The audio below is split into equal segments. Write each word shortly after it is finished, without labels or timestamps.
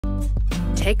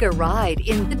Take a ride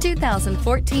in the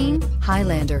 2014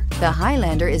 Highlander. The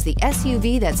Highlander is the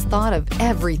SUV that's thought of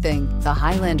everything. The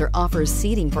Highlander offers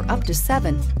seating for up to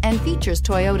 7 and features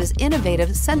Toyota's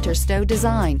innovative center stow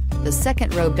design. The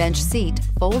second row bench seat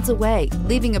folds away,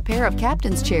 leaving a pair of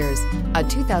captain's chairs. A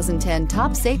 2010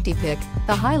 top safety pick,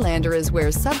 the Highlander is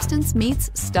where substance meets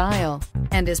style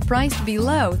and is priced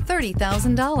below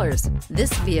 $30,000.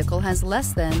 This vehicle has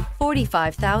less than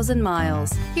 45,000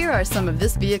 miles. Here are some of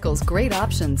this vehicle's great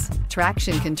options: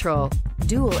 traction control,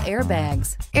 dual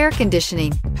airbags, air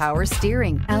conditioning, power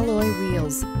steering, alloy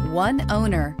wheels, one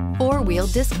owner, 4-wheel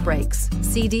disc brakes,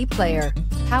 CD player,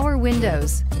 power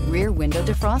windows, rear window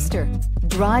defroster.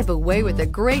 Drive away with a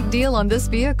great deal on this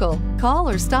vehicle. Call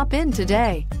or stop in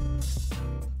today.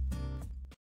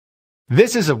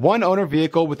 This is a one-owner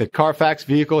vehicle with a CARFAX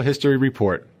Vehicle History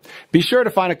Report. Be sure to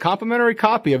find a complimentary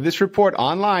copy of this report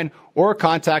online or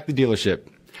contact the dealership.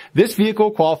 This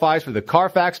vehicle qualifies for the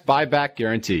CARFAX buyback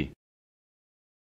guarantee.